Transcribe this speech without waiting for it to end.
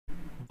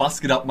Was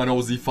geht ab, meine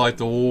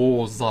OZ-Fighter?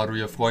 Oh, Ozaru,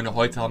 ihr Freunde.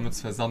 Heute haben wir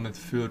uns versammelt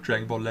für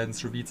Dragon Ball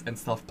Legends Reveals and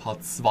Stuff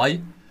Part 2.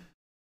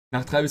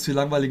 Nach 3 bis 4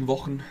 langweiligen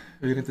Wochen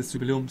während des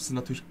Jubiläums sind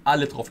natürlich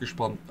alle drauf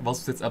gespannt, was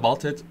uns jetzt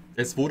erwartet.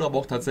 Es wurde aber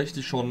auch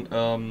tatsächlich schon,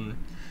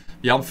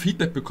 wir haben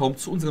Feedback bekommen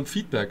zu unserem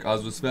Feedback.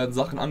 Also es werden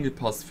Sachen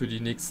angepasst für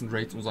die nächsten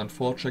Raids. Unseren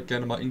Vorcheck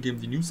gerne mal ingeben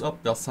die News ab.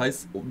 Das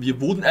heißt, wir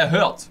wurden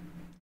erhört.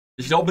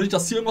 Ich glaube nicht,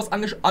 dass hier irgendwas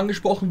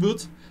angesprochen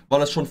wird, weil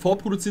das schon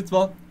vorproduziert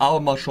war. Aber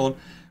mal schauen,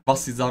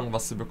 was sie sagen,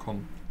 was sie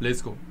bekommen.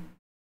 Let's go.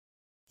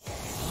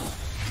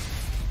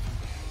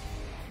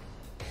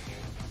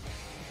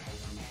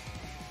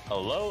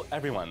 Hello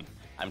everyone,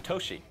 I'm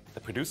Toshi, the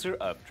producer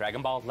of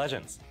Dragon Ball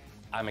Legends.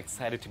 I'm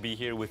excited to be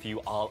here with you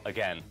all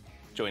again.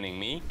 Joining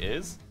me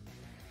is...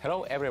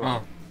 Hello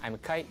everyone, I'm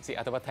Kai, the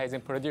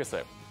advertising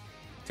producer.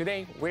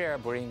 Today we are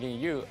bringing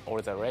you all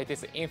the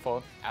latest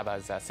info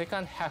about the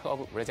second half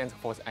of Legends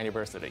 4th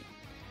anniversary.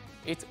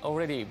 It's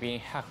already been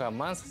half a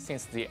month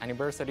since the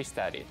anniversary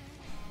started.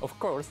 Of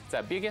course,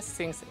 the biggest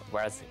thing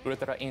was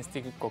Ultra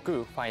Instinct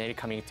Goku finally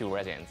coming to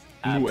Legends.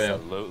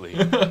 Absolutely.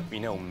 We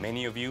know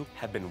many of you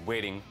have been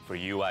waiting for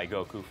UI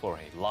Goku for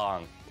a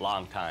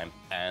long time,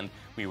 and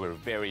we were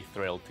very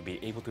thrilled to be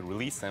able to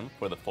release him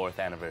for the 4th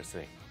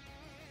anniversary.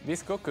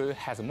 This Goku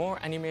has more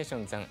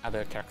animation than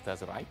other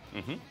characters, right?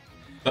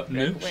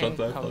 No, when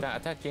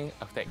counter-attacking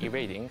after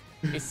evading,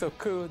 it's so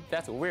cool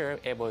that we're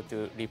able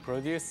to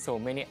reproduce so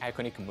many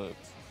iconic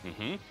moves.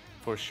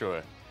 For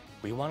sure.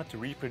 We wanted to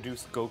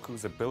reproduce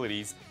Goku's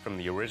abilities from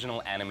the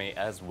original anime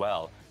as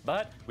well,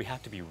 but we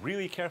have to be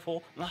really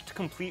careful not to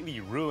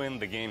completely ruin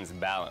the game's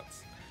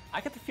balance.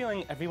 I get the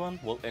feeling everyone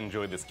will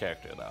enjoy this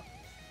character though.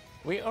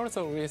 We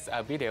also released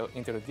a video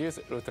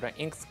introducing Ultra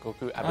Inks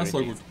Goku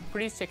abilities.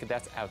 Please check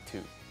that out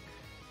too.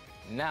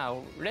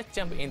 Now, let's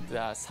jump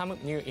into some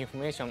new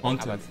information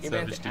about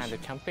events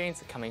and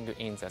campaigns coming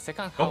in the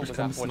second half of the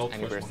 4th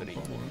anniversary.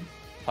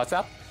 What's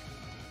up?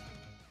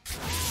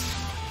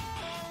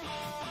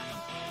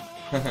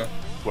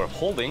 We're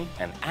holding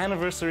an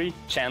anniversary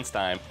chance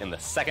time in the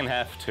second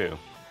half too.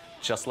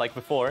 Just like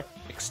before,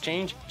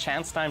 exchange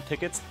chance time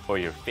tickets for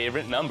your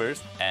favorite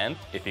numbers, and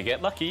if you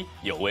get lucky,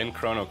 you'll win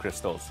Chrono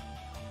Crystals.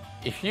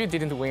 If you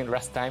didn't win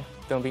last time,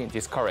 don't be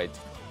discouraged.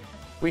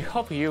 We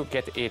hope you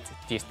get it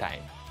this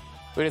time.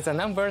 Will the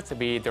numbers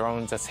be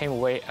drawn the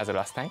same way as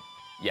last time?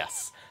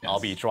 Yes.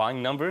 I'll be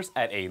drawing numbers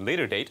at a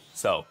later date,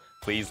 so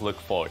please look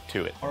forward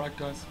to it. Alright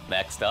guys.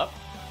 Next up,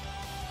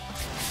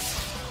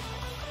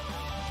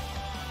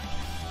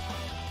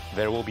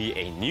 there will be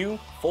a new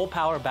full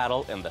power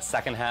battle in the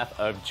second half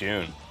of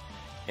June.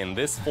 In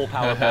this full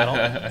power battle,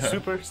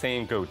 Super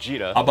Saiyan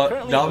Gogeta, aber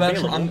da werden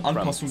schon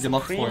Anpassungen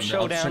gemacht, Freunde.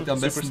 Also checkt am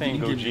besten die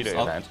Ingame-News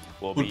ab.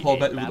 Full Power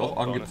Battle wird auch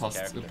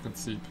angepasst im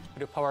Prinzip.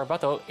 Full Power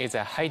Battle is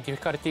a high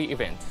difficulty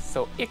event,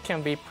 so it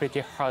can be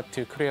pretty hard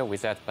to clear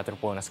without battle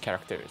bonus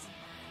characters.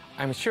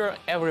 I'm sure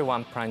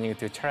everyone planning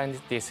to challenge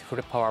this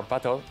Full Power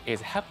Battle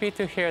is happy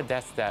to hear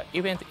that the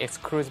event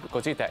exclusive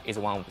Gogeta is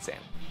one of them.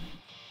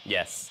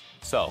 Yes,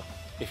 so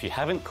if you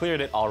haven't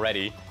cleared it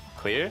already,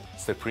 clear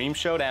Supreme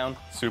Showdown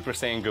Super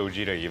Saiyan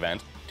Gogeta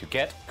event to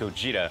get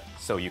Gogeta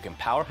so you can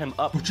power him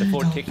up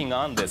before taking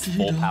on this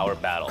full power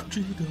battle.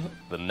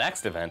 The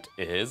next event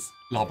is...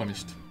 Laber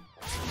nicht.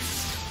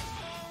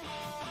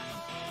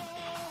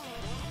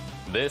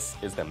 This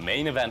is the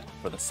main event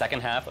for the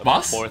second half of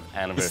Was? the 4th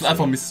anniversary. Das sind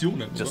einfach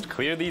Missionen, Just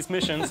clear these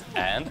missions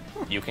and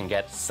you can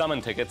get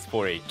summon tickets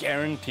for a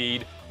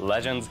guaranteed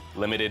Legends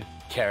Limited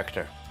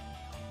character.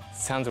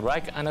 Sounds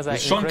like another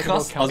ist schon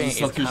incredible krass, also campaign ist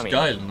is natürlich coming.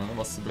 geil, ne,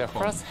 was sie The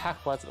bekommen. first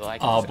half was like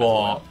this as Aber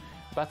well,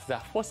 but the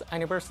 4th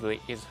anniversary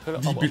is full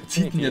of die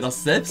betiteln ja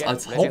das selbst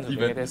als Legends Hauptevent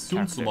Limited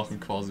Mission zu characters. machen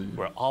quasi.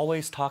 We're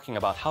always talking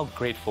about how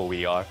grateful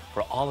we are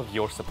for all of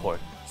your support.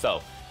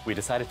 So, we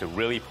decided to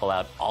really pull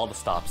out all the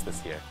stops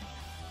this year.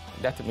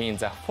 That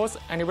means the 4th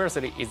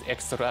anniversary is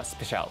extra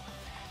special.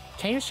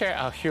 Can you share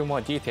a few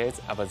more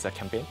details about the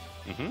campaign?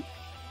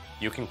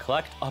 You can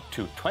collect up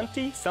to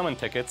 20 summon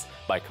tickets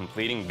by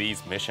completing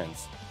these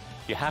missions.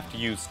 You have to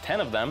use 10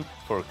 of them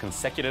for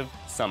consecutive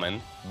summon,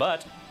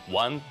 but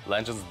one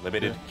Legends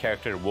Limited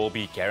character will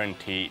be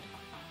guaranteed.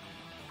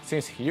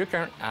 Since you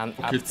can earn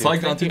up Okay, to 2 20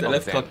 garantierte of them,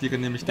 LF-Charaktere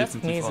nehme ich that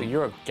definitiv means an.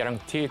 you're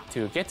guaranteed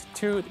to get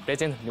 2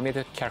 Legends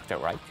Limited character,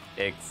 right?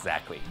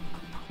 Exactly.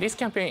 This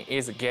campaign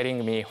is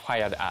getting me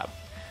fired up.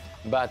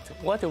 But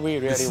what we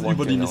really ist want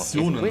über to die know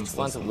Missionen is which ist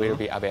ones das, will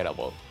ne? be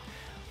available.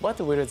 What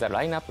will the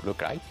lineup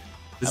look like?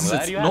 Das ist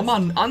jetzt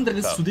nochmal ein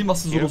anderes zu dem,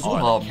 was wir sowieso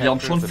haben. Wir haben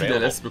schon viele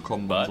LS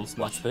bekommen. But und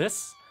so. what's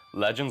this?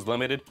 Legends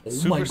Limited, Oh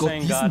Super mein Gott,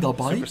 Saiyan die sind God,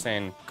 dabei? Super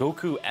Saiyan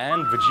Goku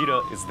and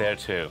Vegeta is there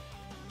too.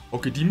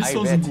 Okay, die I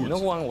Missionen bet sind no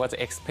gut. one was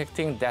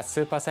expecting that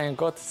Super Saiyan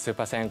God,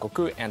 Super Saiyan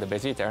Goku and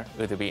Vegeta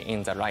would be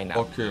in the lineup.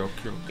 Okay.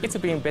 It's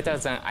been better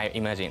than I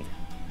imagined.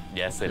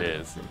 Yes, it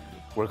is.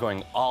 We're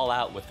going all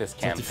out with this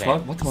Die campaign,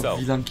 Frage, warte mal, so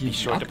wie lange be gehen die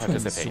sure to aktuellen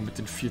participate. Missionen mit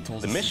den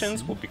 4000? The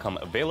missions will become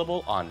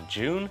available on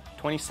June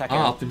 22nd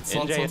ab dem in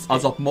 22. JSP,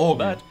 Also ab morgen.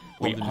 but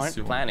We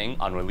aren't planning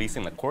on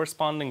releasing the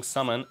corresponding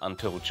summon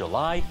until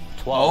July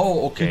 12th.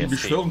 Oh, okay, die JST.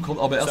 Beschwörung kommt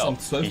aber erst am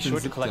So, be sure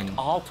to 12.7. collect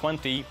all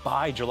 20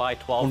 by July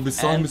 12th. Und bis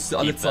dahin müsst ihr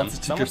alle keep them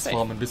 20 summer Tickets safe.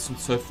 farmen, bis zum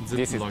 12.7.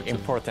 This is Leute.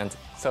 important,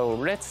 so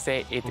let's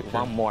say it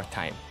one more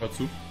time. Hör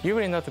zu. You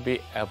will not be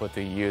able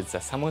to use the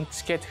summon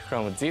ticket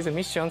from these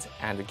missions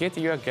and get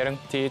your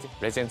guaranteed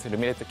Legends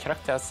Limited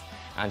characters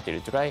until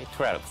July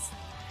 12th.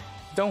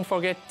 Don't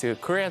forget to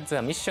clear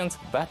the missions,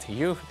 but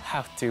you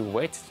have to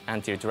wait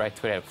until July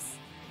 12th.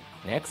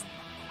 Next.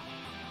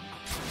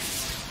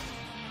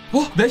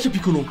 Oh, welcher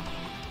Piccolo?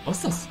 Was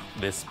ist das?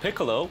 This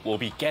Piccolo will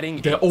be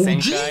getting Der a OG?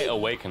 Zenkai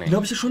Awakening. Den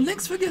habe ich ja schon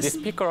längst This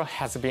vergessen. Piccolo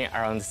has been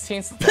around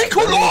since the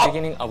Piccolo! very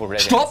beginning of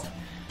Legends. Stopp!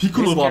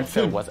 Piccolo This war im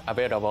character Film. was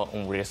available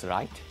on release,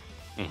 right?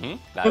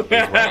 That is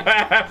right.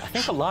 I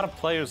think a lot of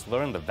players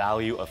learned the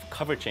value of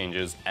cover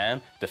changes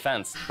and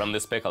defense from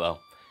this Piccolo.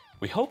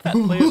 We hope that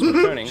players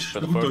returning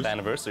for the 4th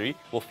anniversary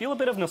will feel a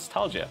bit of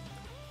nostalgia.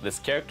 This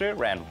character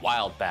ran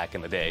wild back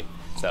in the day,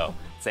 so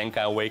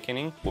Zenkai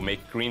Awakening will make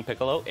Green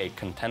Piccolo a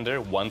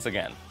contender once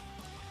again.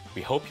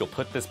 We hope you'll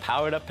put this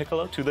powered up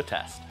Piccolo to the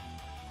test.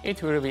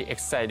 It will be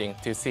exciting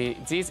to see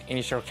these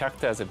initial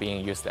characters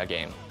being used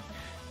again.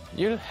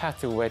 You'll have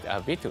to wait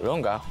a bit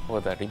longer for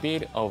the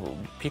reveal of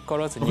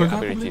Piccolo's new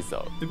abilities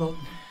though.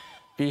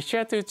 Be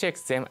sure to check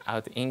them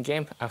out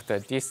in-game after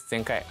this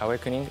Zenkai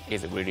Awakening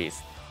is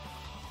released.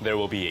 There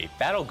will be a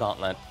battle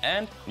gauntlet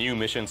and new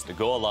missions to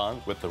go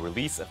along with the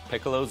release of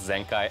Piccolo's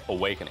Zenkai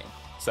Awakening.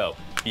 So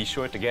be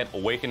sure to get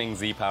Awakening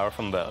Z power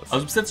from those.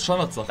 Also bis jetzt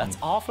Standardsachen. That's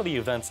all for the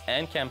events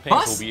and campaigns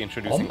Was? we'll be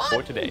introducing Oh for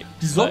Mann, today.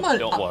 die sollen But mal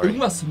don't worry.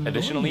 irgendwas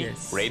Additionally,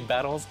 Neues. raid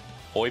battles,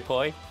 hoi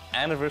poi,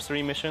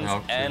 anniversary missions, Ja,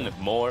 okay. and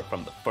more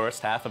from the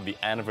first half of the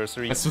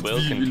anniversary Es wird will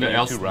wie in continue der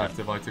to ersten run.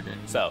 Hälfte weitergehen.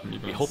 So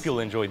we hope you'll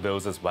enjoy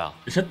those as well.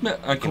 Ich hätte mir ein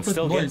You can komplett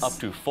still get neues up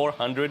to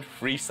 400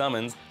 free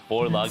summons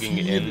for logging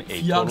in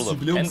a Jahres total of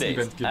 10 days,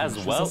 Jubiläums-Event geben. as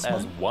Ist well das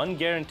as mal? one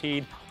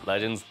guaranteed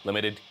Legends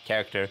Limited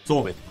character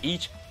So. with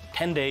each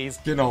 10 days.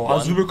 Genau, one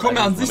also wir bekommen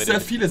ja an sich Legends sehr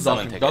Limited viele summon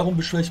Sachen. ticket. Darum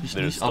beschwere ich mich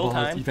There's nicht, still aber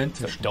halt time, so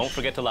eventtechnisch. don't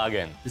forget to log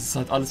in. Es ist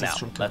halt alles Now, jetzt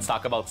schon klar. let's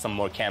talk about some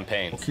more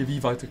campaigns. Okay,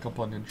 wie weite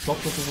Kampagnen? Stopp,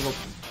 stopp, stopp, stopp.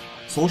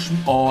 Social...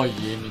 Oh,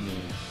 jemine.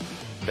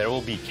 There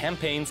will be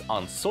campaigns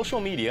on social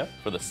media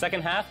for the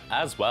second half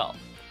as well.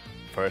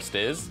 First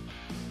is,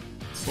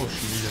 Social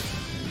Media.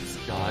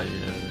 Ist geil.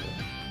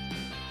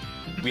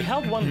 we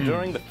held one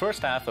during the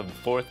first half of the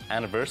 4th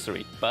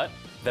anniversary, but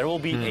there will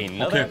be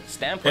another Okay.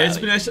 stamp Ey,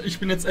 rally. ich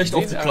bin jetzt echt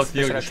auf These die are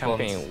Charaktere special gespannt.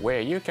 campaign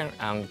where you can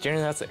earn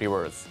generous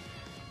rewards.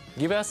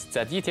 Give us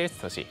the details,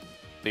 Toshi.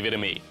 Leave it to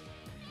me.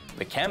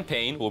 The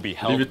campaign will be Leave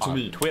held it to on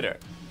me. Twitter.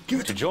 Give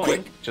it To to join,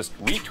 quick. just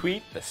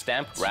retweet the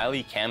Stamp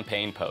Rally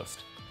campaign post.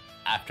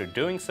 After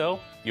doing so,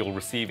 you'll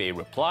receive a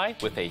reply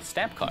with a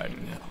stamp card.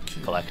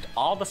 okay. Collect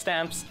all the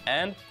stamps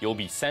and you'll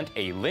be sent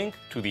a link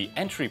to the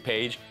entry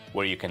page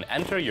where you can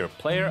enter your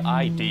player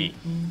ID.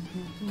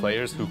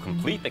 Players who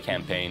complete the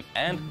campaign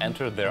and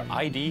enter their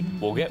ID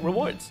will get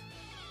rewards.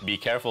 Be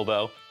careful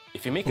though,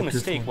 if you make a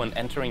mistake when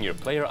entering your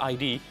player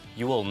ID,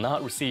 you will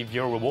not receive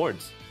your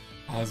rewards.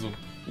 Also,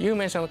 You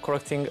mentioned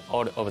collecting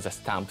all of the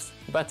stamps,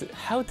 but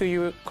how do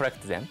you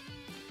collect them?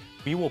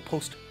 We will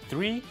post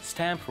 3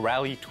 Stamp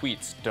Rally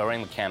tweets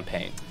during the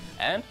campaign,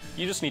 and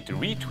you just need to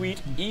retweet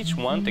each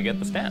one to get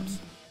the stamps.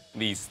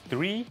 These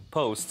 3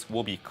 posts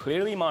will be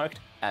clearly marked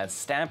as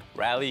Stamp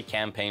Rally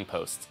campaign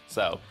posts,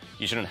 so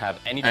you shouldn't have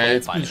any trouble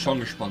jetzt bin finding ich schon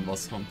them. gespannt,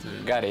 was kommt.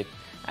 Got it.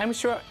 I'm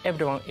sure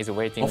everyone is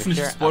waiting to Hoffentlich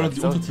hear spoilern about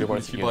die those Untertitel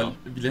rewards nicht, you know.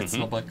 wie letztes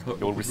Mal bei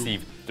You'll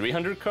receive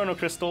 300 Chrono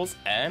Crystals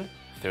and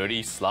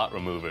 30 Slot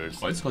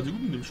Removers. Weiß Radio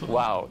nehme ich schon.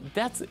 Wow,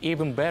 that's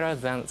even better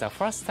than the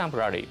first stamp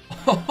rally.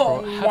 For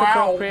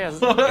hardcore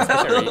players,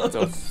 especially,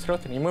 those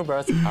slot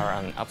removers are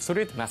an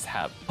absolute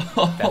must-have.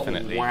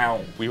 Definitely.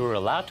 Wow. We were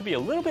allowed to be a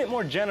little bit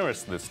more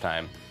generous this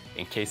time.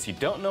 In case you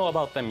don't know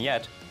about them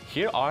yet,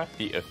 here are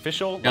the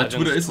official Ja, Legends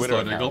Twitter ist es, Twitter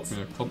Leute. accounts.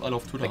 Glaubt mir. Kommt alle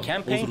auf Twitter. The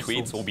campaign Ozaru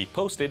tweets will Stones. be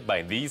posted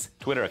by these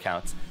Twitter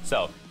accounts,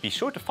 so be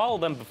sure to follow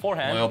them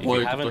beforehand Naja, if boy,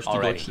 you gebt haven't euch die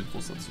already.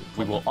 Deutsch-Infos dazu.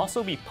 We will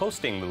also be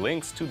posting the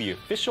links to the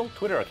official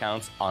Twitter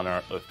accounts on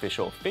our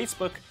official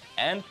Facebook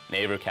and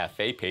Naver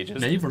Cafe pages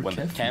Naver when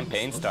the Cafe,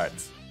 campaign what's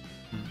starts.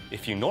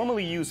 If you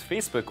normally use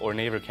Facebook or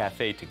Naver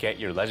Cafe to get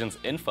your Legends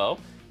info,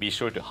 be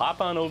sure to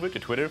hop on over to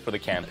Twitter for the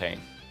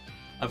campaign.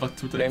 Einfach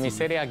Twitter. Let me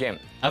say it again.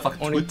 Einfach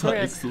Only Twitter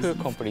players who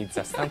exklusiv. complete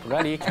the stamp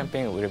rally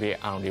campaign will be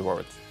on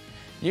rewards.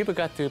 You've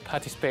got to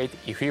participate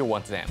if you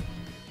want them.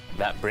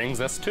 That brings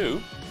us to,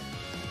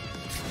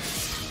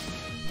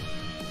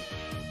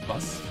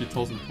 Was?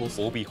 4000 Posts.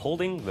 we'll be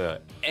holding the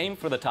Aim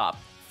for the Top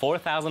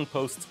 4,000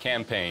 Posts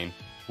campaign,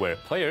 where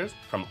players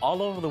from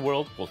all over the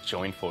world will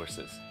join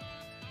forces.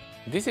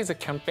 This is a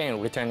campaign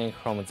returning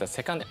from the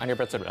second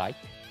anniversary, right?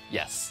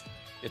 Yes,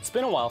 it's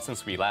been a while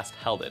since we last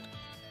held it.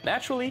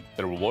 Naturally,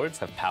 the rewards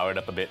have powered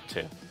up a bit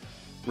too.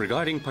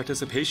 Regarding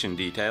participation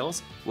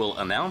details, we'll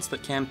announce the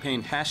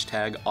campaign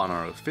hashtag on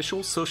our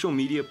official social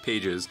media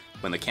pages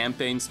when the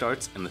campaign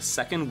starts in the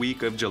second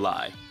week of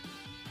July.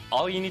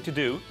 all you need to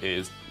do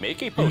is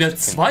make a In post der containing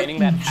zweiten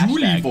that hashtag,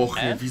 Juliwoche.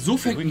 and Wieso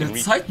if fängt we in can der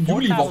reach zweiten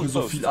 4,000 Juliwoche so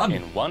posts viel an?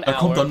 in 1 Da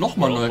kommt hour dann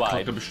nochmal neue worldwide,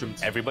 Charakter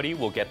bestimmt. everybody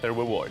will get their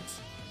rewards.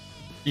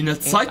 In der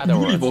In zweiten other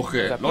words,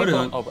 Juliwoche. the Leute,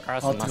 people of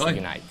Earth must Part 3.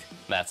 unite.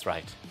 That's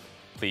right.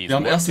 Please Wir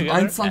haben work erst den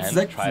together 21.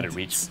 and try to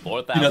reach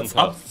In der 4,000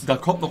 zweiten, da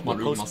posts. kommt nochmal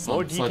We'll irgendwas post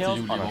more an. Zweite details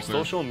on our Juliwoche.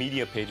 social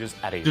media pages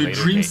at a The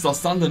later Dreams, date.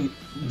 dass dann die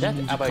That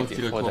ability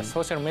Musikcharaktere for the kommen.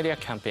 social media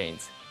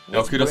campaigns. Ja,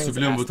 okay, das brings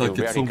Jubiläum us wird to halt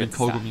very gezogen wie good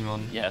stuff. Kaugummi,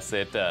 Mann. Yes,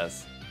 it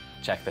does.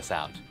 Check this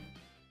out.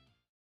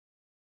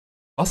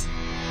 Was?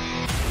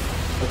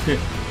 Okay.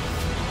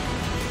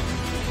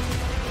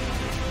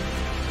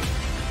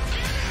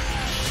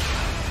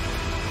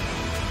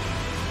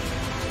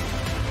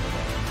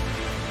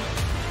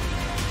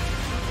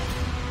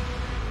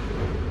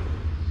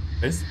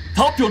 Wer ist?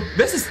 Tapion!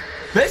 Wer ist es?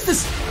 Wer ist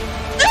es?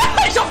 Ja,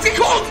 ich hab's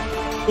geguckt!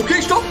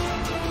 Okay, stopp!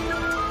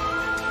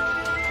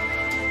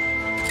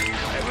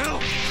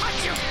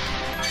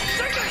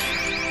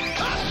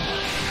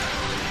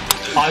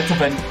 Alter,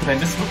 wenn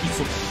das wirklich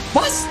so...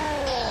 Was?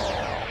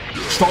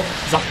 Stopp!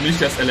 Sag nicht,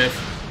 der ist LF.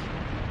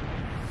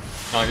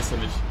 Nein, ist er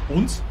nicht.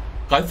 Und?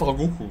 Dreifacher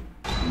Goku.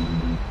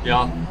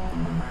 Ja.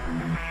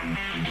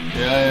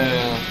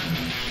 Ja.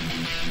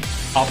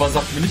 Aber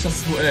sag mir nicht, dass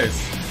es nur er ist.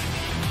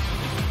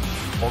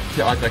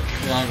 Okay, Alter,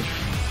 krank.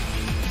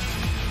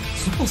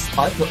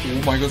 Super, Alter.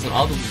 Oh mein Gott, sein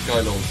Arm sieht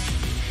geil aus.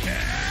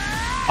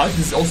 Alter,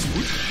 das sieht aus wie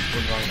gut.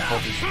 Und nein,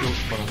 hoffe ich.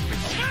 Irgendwann das Ding.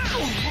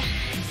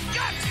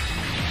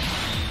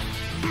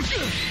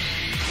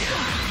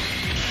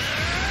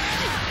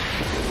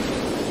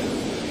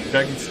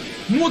 Dragons.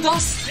 Nur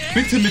das!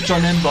 Bitte mit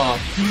Janemba.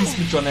 Please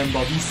mit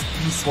Janemba,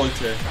 wie es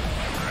wollte.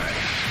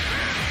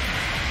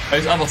 Er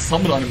ist einfach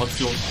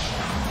Sammel-Animation.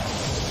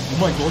 Oh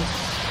mein Gott.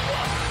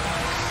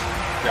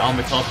 Der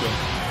arme Tapion.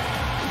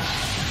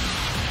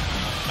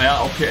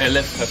 Naja, okay, er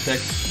lässt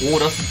perfekt. Oh,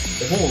 das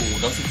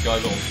sieht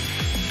geil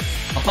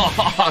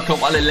aus.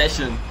 Komm, alle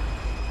lächeln.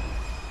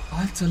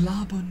 Alter,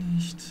 laber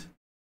nicht.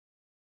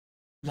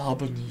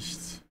 Laber nicht.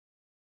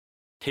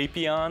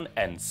 Tapion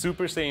and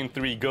Super Saiyan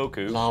 3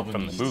 Goku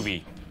from the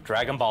movie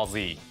Dragon Ball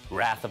Z,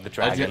 Wrath of the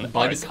Dragon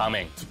are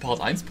coming. Zu Part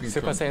 1 bringen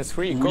Super können. Saiyan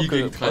 3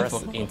 Goku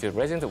bursts into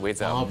legend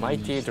with a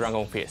mighty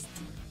dragon fist.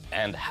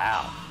 And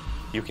how?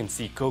 You can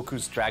see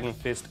Goku's Dragon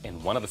Fist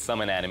in one of the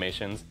summon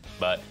animations,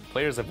 but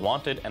players have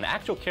wanted an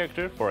actual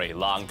character for a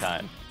long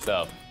time,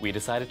 so we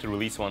decided to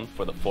release one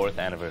for the 4th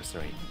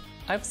anniversary.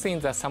 I've seen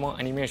the summon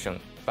animation,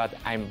 but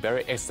I'm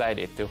very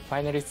excited to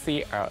finally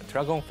see a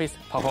dragon fist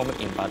performed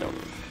in battle.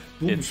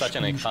 It's such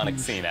an iconic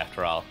scene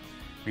after all.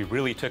 We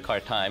really took our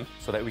time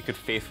so that we could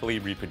faithfully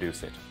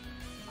reproduce it.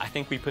 I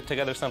think we put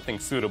together something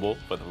suitable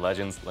for the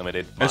Legends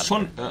Limited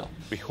monitor.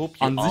 We hope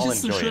you all enjoy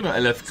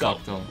it.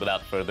 So,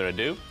 without further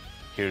ado,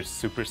 here's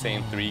Super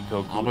Saiyan 3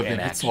 Goku Aber in den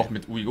hättest du action. auch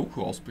mit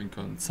Goku ausbringen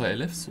können. 2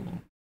 LF so.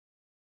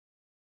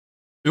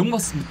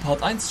 Irgendwas mit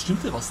Part 1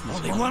 stimmte was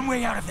nicht.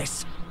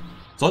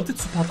 Sollte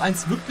zu Part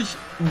 1 wirklich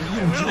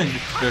Neuer und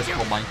Jubiläum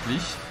kommen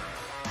eigentlich.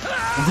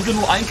 Und wieder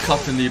nur ein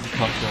Charakter neben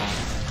Charakter.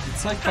 Die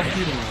 2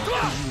 Charaktere.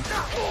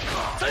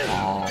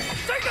 Wow.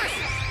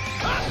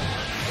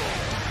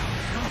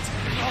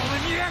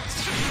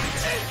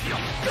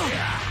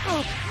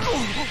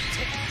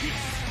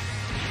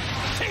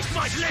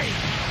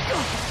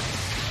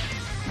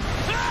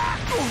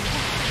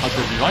 Hat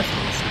er die Reifen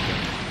oder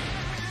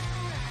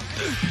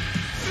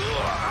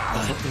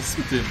was hat das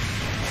mit dem...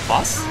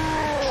 Was?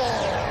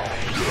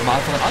 Der war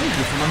einfach ein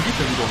Angriff und dann geht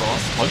er wieder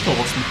raus. Alter,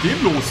 was ist mit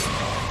dem los?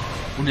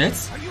 Und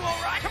jetzt?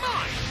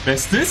 Wer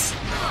ist das?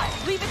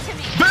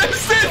 Wer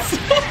ist das?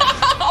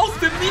 Aus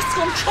dem Nichts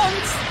kommt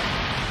Chunks!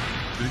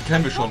 Den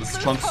kennen wir schon, das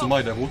ist Chunks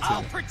Sumai, der Rote.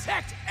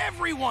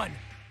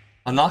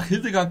 Nach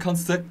Hildegard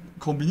kannst du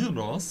kombinieren,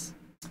 oder was?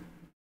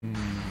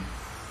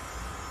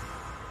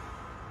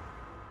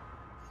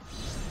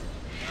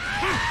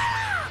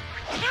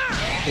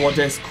 Boah,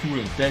 der ist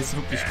cool. Der ist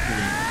wirklich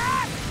cool.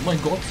 Oh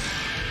mein Gott.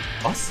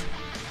 Was?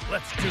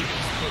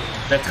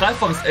 Der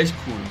Dreifach ist echt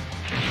cool.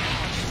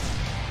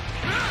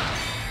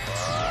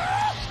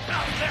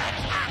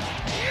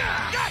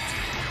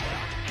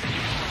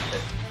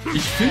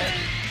 Ich finde,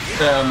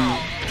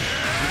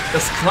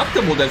 das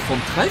Charaktermodell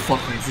vom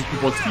Dreifachen sieht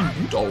übertrieben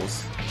gut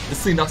aus.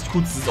 Deswegen dachte ich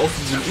kurz, es sieht aus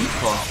wie so ein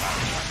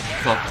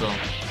Ultra-Charakter.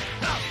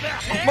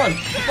 Guck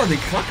mal den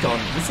Charakter an.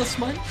 Wisst ihr, was ich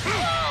meine?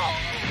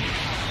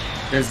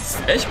 Der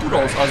sieht echt gut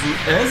aus. Also,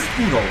 er sieht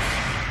gut aus.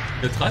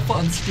 Der Dreifache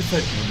an sich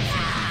gefällt mir nicht.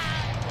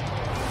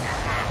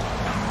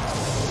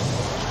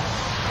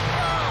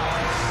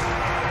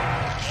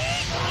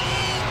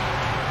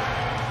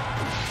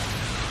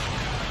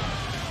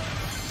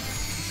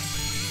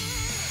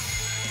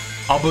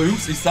 Aber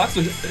Jungs, ich sag's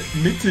euch,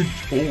 Mitte...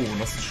 Oh,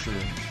 das ist schön.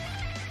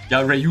 Ja,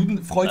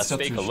 Ryuden freut sich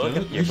natürlich,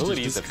 ne?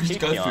 Richtig, das ist richtig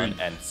geil für ihn.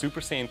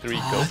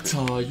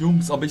 Alter,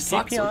 Jungs, aber ich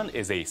sag's euch. Tapion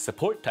is a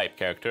support type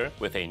character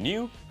with a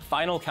new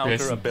final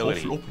counter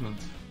ability.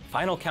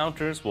 Final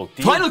counters will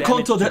deal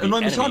damage to the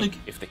enemy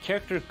if the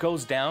character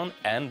goes down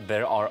and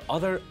there are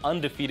other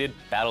undefeated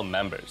battle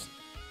members.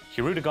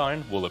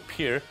 Hirudegarn will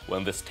appear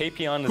when this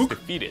Tapion is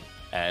defeated,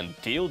 and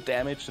deal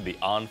damage to the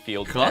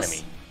on-field Krass.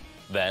 enemy.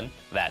 Then,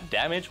 that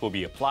damage will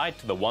be applied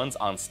to the ones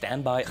on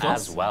standby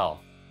Krass. as well.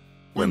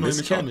 When Neue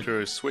this Mechanik.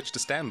 character is switched to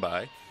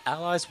standby,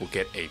 allies will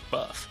get a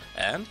buff,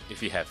 and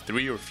if you have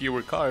 3 or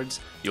fewer cards,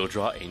 you'll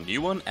draw a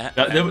new one at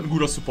Ja, der wird random. ein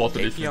guter Supporter,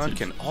 Tapion definitiv.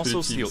 can für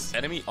also die steal Teams.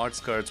 enemy arts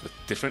cards with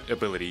different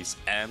abilities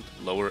and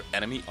lower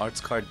enemy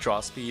arts card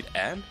draw speed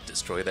and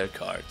destroy their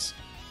cards.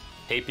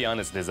 Tapion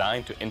is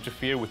designed to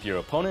interfere with your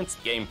opponent's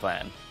game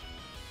plan.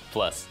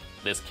 Plus,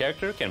 this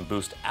character can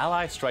boost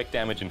ally strike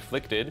damage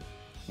inflicted,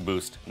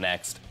 boost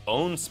next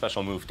own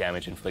special move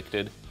damage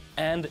inflicted,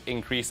 and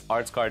increase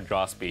arts card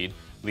draw speed,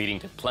 leading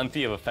to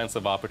plenty of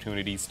offensive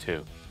opportunities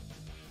too.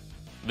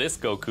 This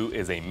Goku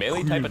is a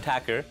melee-type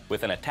attacker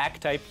with an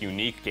attack-type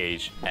unique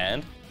gauge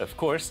and, of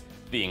course,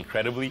 the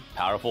incredibly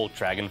powerful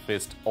Dragon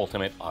Fist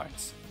ultimate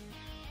arts.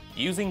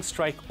 Using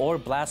Strike or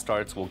Blast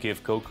arts will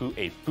give Goku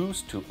a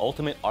boost to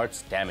ultimate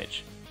arts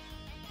damage.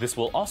 This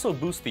will also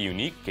boost the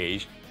unique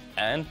gauge,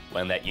 and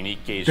when that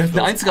unique gauge Der hat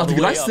eine fills all the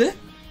einzigartige way up, Leiste?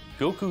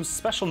 Goku's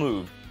special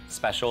move,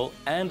 special,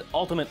 and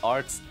ultimate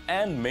arts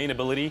and main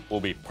ability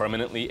will be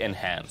permanently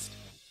enhanced.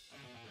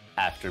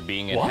 After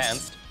being What?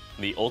 enhanced,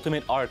 the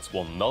ultimate arts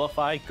will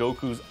nullify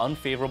Goku's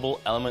unfavorable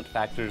element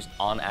factors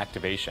on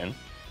activation,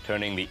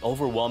 turning the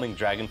overwhelming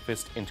Dragon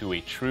Fist into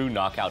a true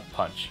knockout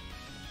punch.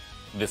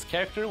 This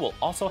character will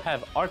also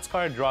have arts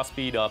card draw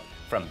speed up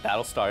from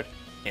battle start,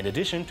 in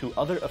addition to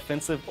other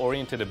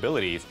offensive-oriented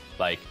abilities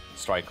like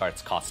strike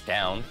arts cost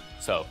down,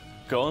 so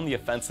go on the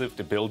offensive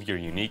to build your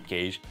unique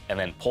gauge and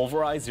then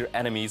pulverize your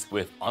enemies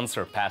with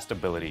unsurpassed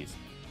abilities.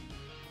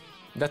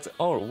 That's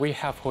all we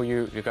have for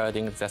you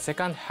regarding the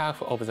second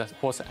half of the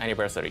 4th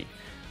anniversary.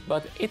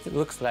 But it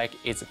looks like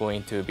it's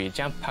going to be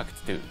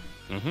jam-packed too.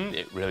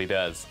 It really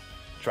does.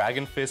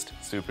 Dragon Fist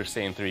Super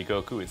Saiyan 3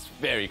 Goku is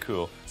very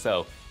cool,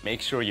 so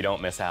make sure you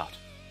don't miss out.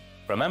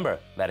 Remember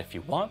that if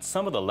you want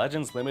some of the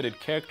Legends Limited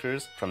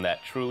characters from that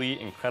truly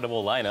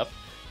incredible lineup,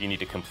 you need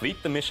to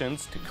complete the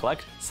missions to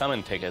collect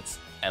summon tickets,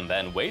 and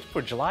then wait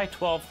for July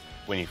 12th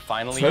when you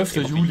finally 12.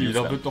 able to Juli, use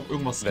da them. wird noch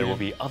irgendwas There will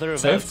gehen. be other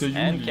 12. events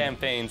and Juli.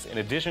 campaigns in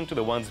addition to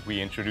the ones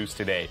we introduced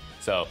today,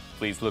 so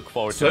please look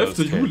forward to 12.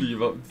 those too. Juli,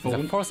 The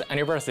warum? 4th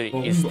anniversary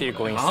Warum is still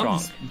going strong.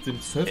 abends mit dem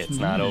 12. It's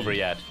Juli? not over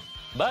yet.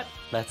 But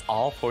that's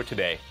all for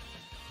today.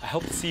 I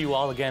hope to see you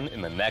all again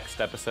in the next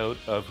episode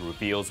of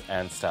Reveals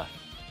and Stuff.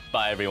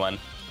 Bye, everyone.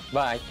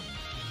 Bye!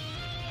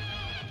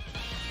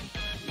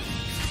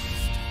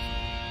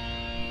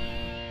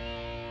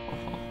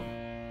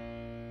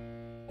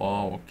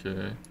 Oh,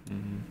 okay.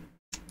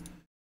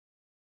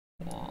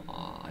 Boah,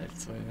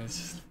 Alter.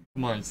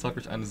 Guck mal, ich sag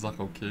euch eine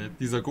Sache, okay?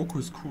 Dieser Goku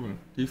ist cool,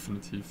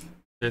 definitiv.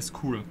 Der ist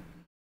cool.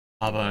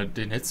 Aber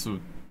den hättest du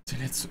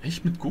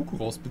echt mit Goku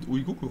mit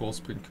Ui Goku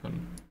rausbringen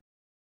können.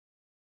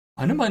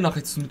 Meiner Meinung nach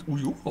hättest du mit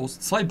Ui Goku raus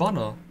 2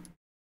 Banner.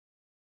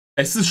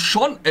 Es ist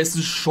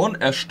schon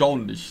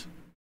erstaunlich.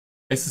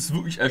 Es ist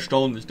wirklich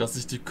erstaunlich, dass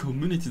sich die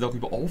Community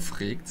darüber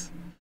aufregt,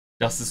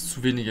 dass es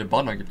zu wenige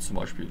Banner gibt zum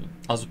Beispiel.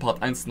 Also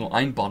Part 1 nur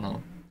ein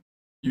Banner.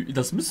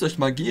 Das müsst ihr euch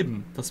mal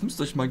geben. Das müsst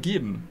ihr euch mal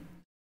geben.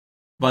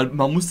 Weil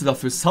man musste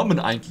dafür summen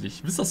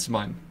eigentlich. Wisst ihr, was ich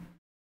meine?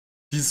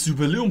 Dieses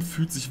Jubiläum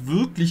fühlt sich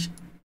wirklich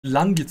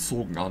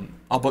langgezogen an.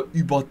 Aber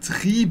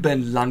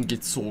übertrieben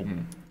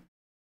langgezogen.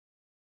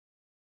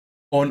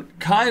 Und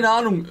keine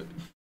Ahnung.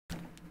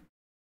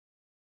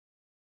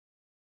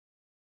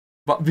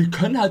 Wir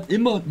können halt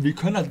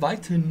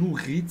weiterhin nur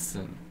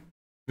rätseln.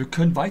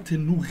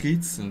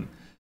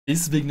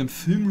 Ist wegen einem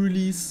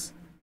Filmrelease?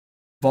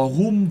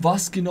 Warum?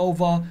 Was genau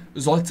war?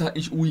 Sollte halt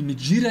nicht Ui mit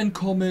Jiren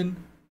kommen?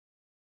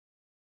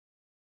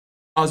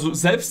 Also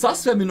selbst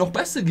das wäre mir noch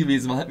besser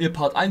gewesen. Man hätten wir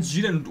Part 1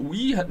 Jiren und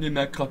Ui, hätten wir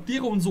mehr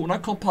Charaktere und so. Und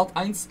dann kommt Part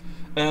 1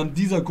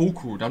 dieser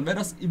Goku. Dann wäre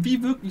das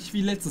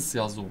wie letztes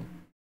Jahr so.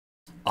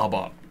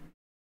 Aber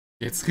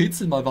jetzt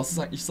rätsel mal, was ist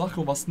eigentlich Sache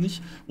und was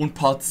nicht. Und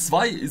Part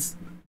 2 ist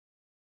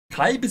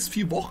 3 bis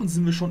 4 Wochen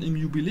sind wir schon im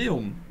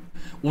Jubiläum.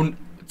 Und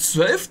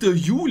 12.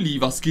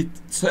 Juli, was geht?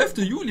 12.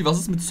 Juli, was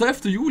ist mit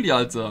 12. Juli,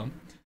 Alter?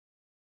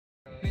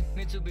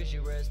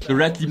 The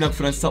Red, lieben Dank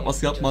für deinen Sub,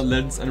 was gehabt, man.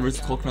 Lens,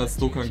 Anniversary trockener als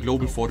Dokkan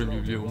Global vor dem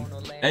Jubiläum.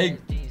 Ey,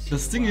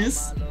 das Ding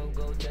ist.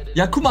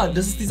 Ja, guck mal,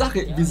 das ist die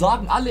Sache. Wir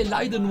sagen alle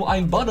leider nur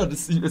einen Banner.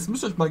 Das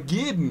müsst ihr euch mal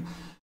geben.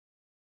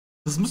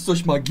 Das müsst ihr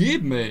euch mal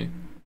geben, ey.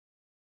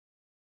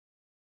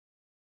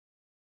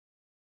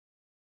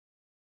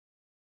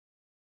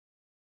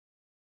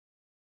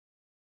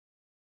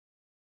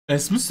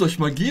 Es müsst ihr euch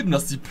mal geben,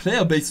 dass die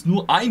Playerbase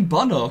nur ein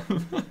Banner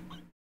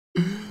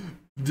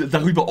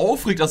darüber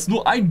aufregt, dass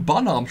nur ein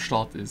Banner am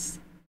Start ist.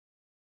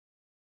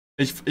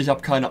 Ich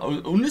habe keine...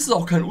 Und es ist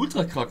auch kein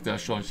Ultra-Charakter,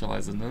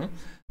 erstaunlicherweise, ne?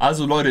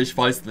 Also Leute, ich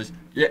weiß nicht.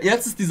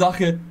 Jetzt ist die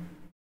Sache...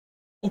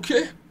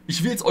 Okay,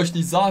 ich will es euch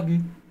nicht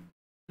sagen.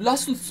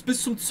 Lasst uns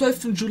bis zum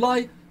 12.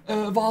 Juli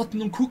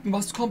warten und gucken,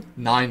 was kommt.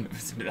 Nein,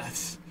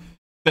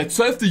 der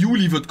 12.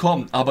 Juli wird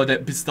kommen, aber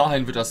bis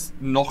dahin wird das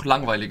noch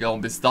langweiliger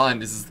und bis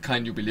dahin ist es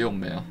kein Jubiläum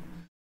mehr.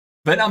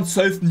 Wenn am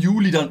 12.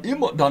 Juli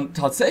dann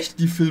tatsächlich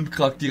die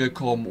Filmcharaktere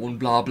kommen und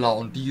bla bla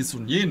und dies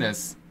und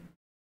jenes.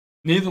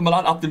 Nehmen wir mal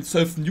an, ab dem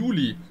 12.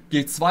 Juli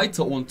geht's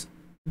weiter und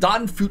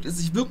dann fühlt es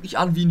sich wirklich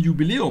an wie ein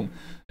Jubiläum.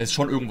 Es ist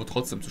schon irgendwo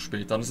trotzdem zu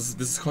spät. Dann ist es,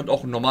 das könnte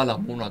auch ein normaler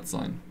Monat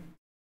sein.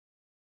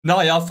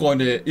 Naja,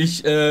 Freunde,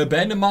 ich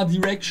beende mal die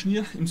Reaction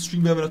hier. Im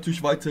Stream werden wir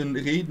natürlich weiterhin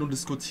reden und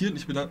diskutieren.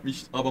 Ich bedanke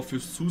mich aber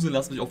fürs Zusehen.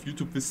 Lasst mich auf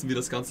YouTube wissen, wie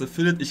das Ganze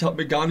findet. Ich habe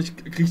mir gar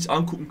nicht richtig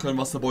angucken können,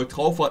 was der Boy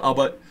drauf hat,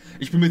 aber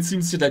ich bin mir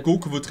ziemlich sicher, der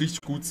Goku wird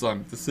richtig gut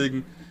sein.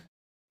 Deswegen,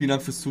 vielen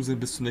Dank fürs Zusehen.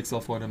 Bis zum nächsten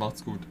Mal, Freunde.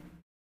 Macht's gut.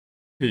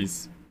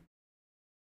 Peace.